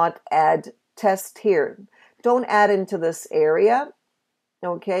do not add test here. Don't add into this area,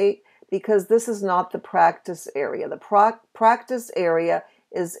 okay? because this is not the practice area. The practice area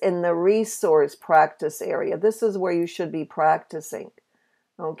is in the resource practice area. This is where you should be practicing.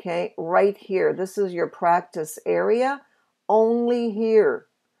 Okay, right here. This is your practice area, only here.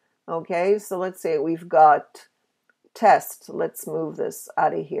 Okay, so let's say we've got test. Let's move this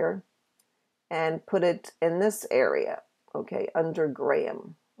out of here and put it in this area. Okay, under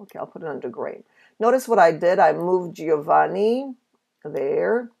Graham. Okay, I'll put it under Graham. Notice what I did. I moved Giovanni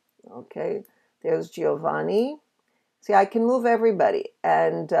there. Okay, there's Giovanni. See, I can move everybody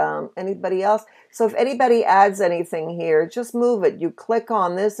and anybody else. So if anybody adds anything here, just move it. You click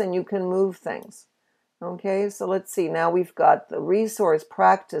on this and you can move things. Okay, so let's see. Now we've got the resource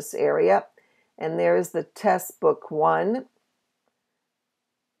practice area, and there's the test book 1.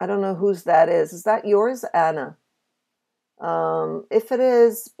 I don't know whose that is. Is that yours, Anna? If it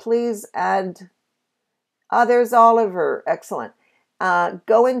is, please add. Ah, there's Oliver. Excellent.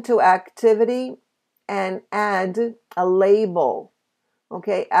 Go into activity and add a label.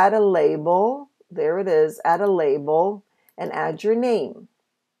 Okay, add a label. There it is. Add a label and add your name.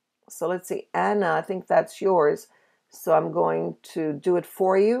 So let's see, Anna, I think that's yours. So I'm going to do it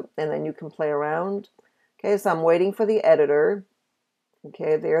for you and then you can play around. Okay, so I'm waiting for the editor.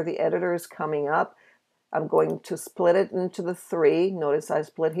 Okay, there the editor is coming up. I'm going to split it into the 3. Notice I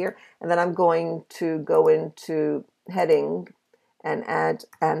split here. And then I'm going to go into heading and add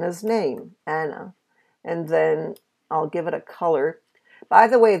Anna's name, Anna. And then I'll give it a color. By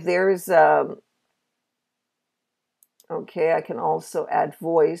the way, there's, okay, I can also add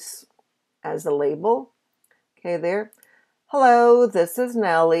voice as a label. Okay, there. Hello, this is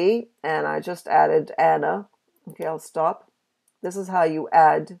Nellie, and I just added Anna. Okay, I'll stop. This is how you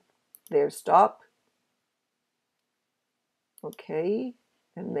add. There, stop. Okay,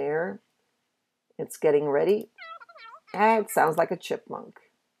 and there. It's getting ready. And it sounds like a chipmunk.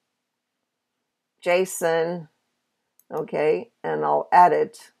 Jason. Okay, and I'll add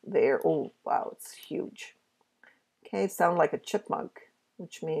it there. Oh, wow, it's huge. Okay, it sounds like a chipmunk,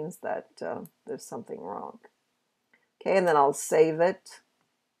 which means that there's something wrong. Okay, and then I'll save it.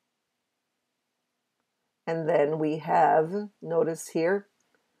 And then we have, notice here,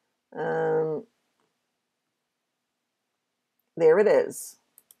 there it is.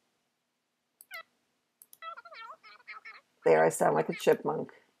 There, I sound like a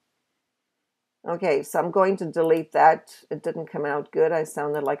chipmunk. Okay, so I'm going to delete that. It didn't come out good. I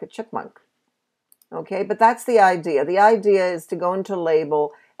sounded like a chipmunk. Okay, but that's the idea. The idea is to go into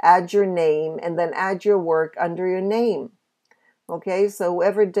label, add your name, and then add your work under your name. Okay, so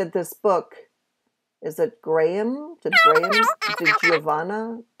whoever did this book, is it Graham? Did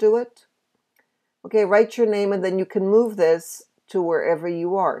Giovanna do it? Okay, write your name and then you can move this to wherever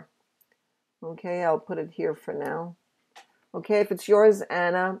you are. Okay, I'll put it here for now. Okay, if it's yours,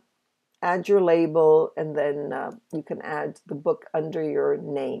 Anna, add your label and then you can add the book under your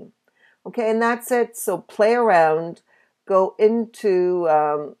name. Okay, and that's it. So play around, go into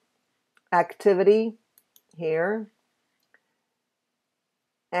activity here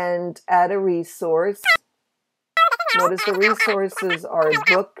and add a resource. Notice the resources are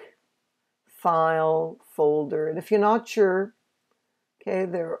book, file, folder. And if you're not sure, okay,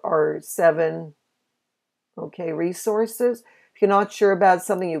 there are 7, okay, resources. If you're not sure about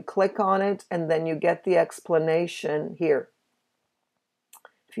something, you click on it and then you get the explanation here.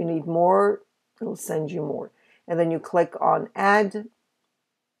 If you need more, it'll send you more. And then you click on add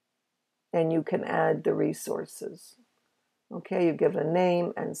and you can add the resources. Okay, you give it a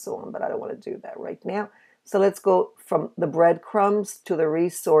name and so on, but I don't want to do that right now. So let's go from the breadcrumbs to the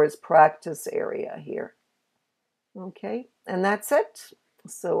resource practice area here. Okay, and that's it.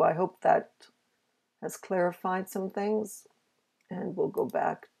 So I hope that has clarified some things. And we'll go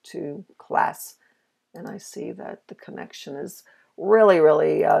back to class. And I see that the connection is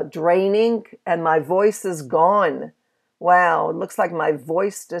really draining and my voice is gone. Wow, it looks like my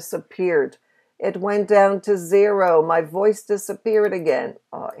voice disappeared. It went down to 0. My voice disappeared again.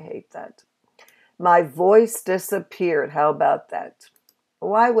 Oh, I hate that. My voice disappeared. How about that?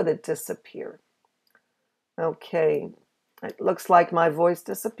 Why would it disappear? Okay, it looks like my voice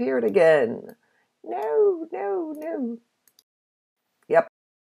disappeared again. No. Yep,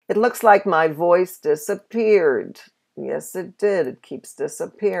 it looks like my voice disappeared. Yes, it did. It keeps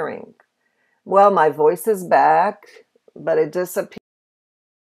disappearing. Well, my voice is back, but it disappeared.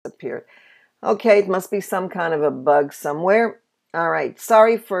 Okay, it must be some kind of a bug somewhere. All right,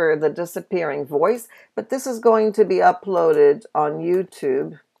 sorry for the disappearing voice, but this is going to be uploaded on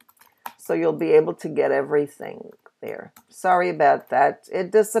YouTube, so you'll be able to get everything there. Sorry about that.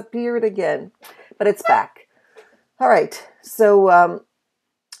 It disappeared again, but it's back. All right, so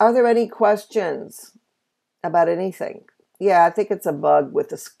Are there any questions about anything? Yeah, I think it's a bug with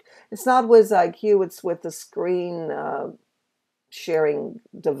the. It's not WizIQ. It's with the screen sharing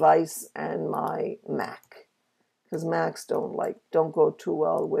device and my Mac, because Macs don't go too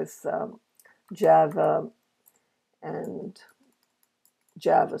well with Java and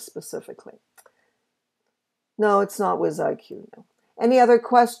Java specifically. No, it's not WizIQ. No. Any other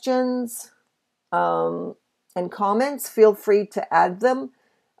questions and comments? Feel free to add them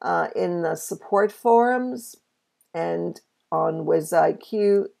in the support forums and on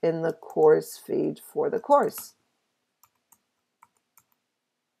WizIQ in the course feed for the course.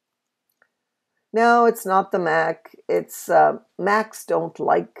 No, it's not the Mac. It's Macs don't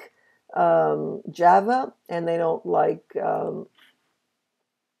like Java, and they don't like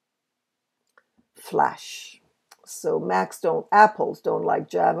Flash. So Apples don't like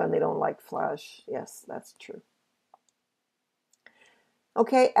Java, and they don't like Flash. Yes, that's true.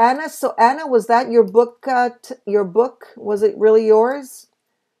 Okay, Anna. So Anna, was that your book? Your book? Was it really yours?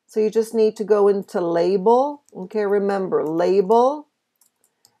 So you just need to go into label. Okay, remember label.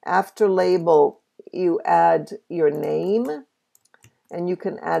 After label, you add your name, and you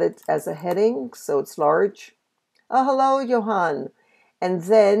can add it as a heading, so it's large. Oh, hello, Johan. And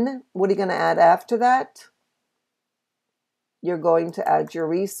then what are you going to add after that? You're going to add your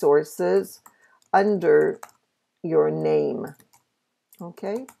resources under your name.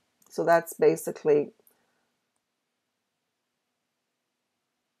 Okay, so that's basically.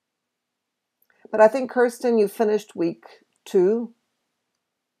 But I think, Kirsten, you finished week 2.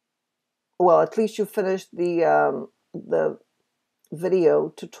 Well, at least you finished the video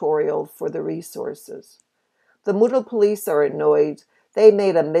tutorial for the resources. The Moodle police are annoyed. They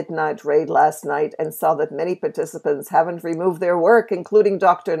made a midnight raid last night and saw that many participants haven't removed their work, including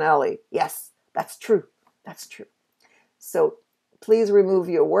Dr. Nally. Yes, that's true. That's true. So please remove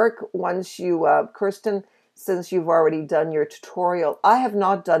your work once you, Kirsten, since you've already done your tutorial. I have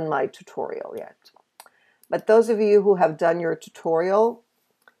not done my tutorial yet. But those of you who have done your tutorial,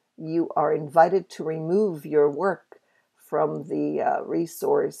 you are invited to remove your work from the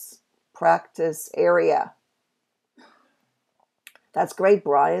resource practice area. That's great,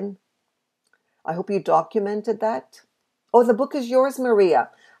 Brian. I hope you documented that. Oh, the book is yours, Maria.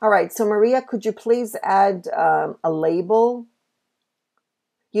 All right, so Maria, could you please add a label?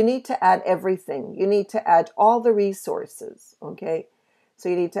 You need to add everything. You need to add all the resources, okay? So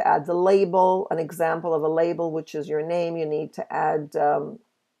you need to add the label, an example of a label, which is your name. You need to add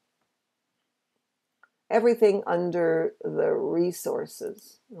everything under the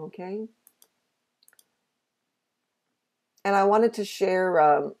resources, okay? And I wanted to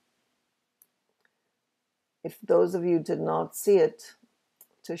share, if those of you did not see it,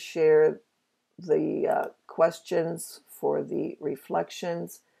 to share the questions for the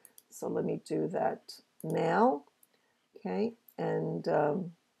reflections. So let me do that now, okay? And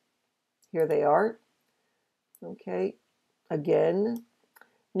here they are, okay? Again,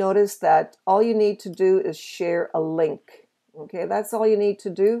 notice that all you need to do is share a link, okay? That's all you need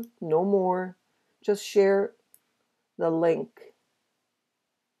to do, no more. Just share the link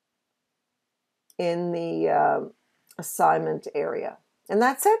in the assignment area. And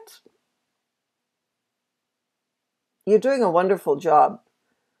that's it. You're doing a wonderful job.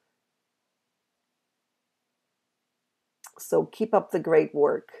 So keep up the great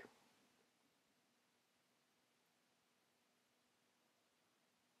work.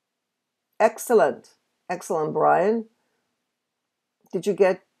 Excellent. Excellent, Brian. Did you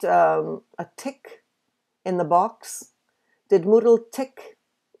get a tick in the box? Did Moodle tick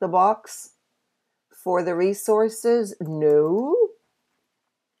the box for the resources? No.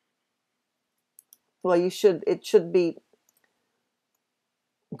 Well, it should be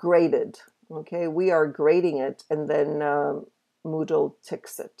graded. Okay, we are grading it, and then Moodle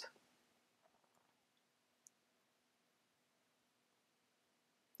ticks it.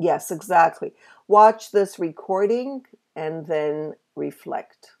 Yes, exactly. Watch this recording and then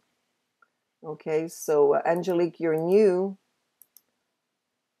reflect. Okay, so Angelique, you're new.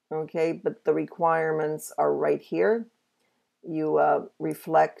 Okay, but the requirements are right here. You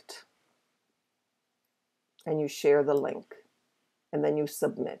reflect and you share the link, and then you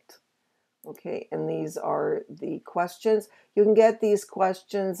submit. Okay, and these are the questions. You can get these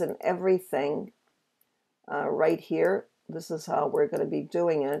questions and everything right here. This is how we're going to be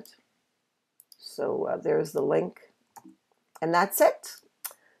doing it. So there's the link, and that's it.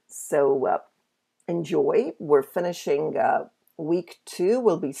 So enjoy. We're finishing week 2.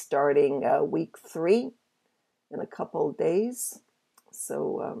 We'll be starting week 3 in a couple of days.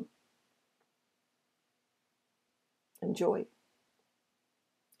 So enjoy.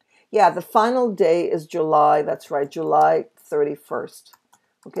 Yeah, the final day is July. That's right, July 31st.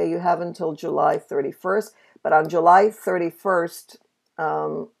 Okay, you have until July 31st. But on July 31st,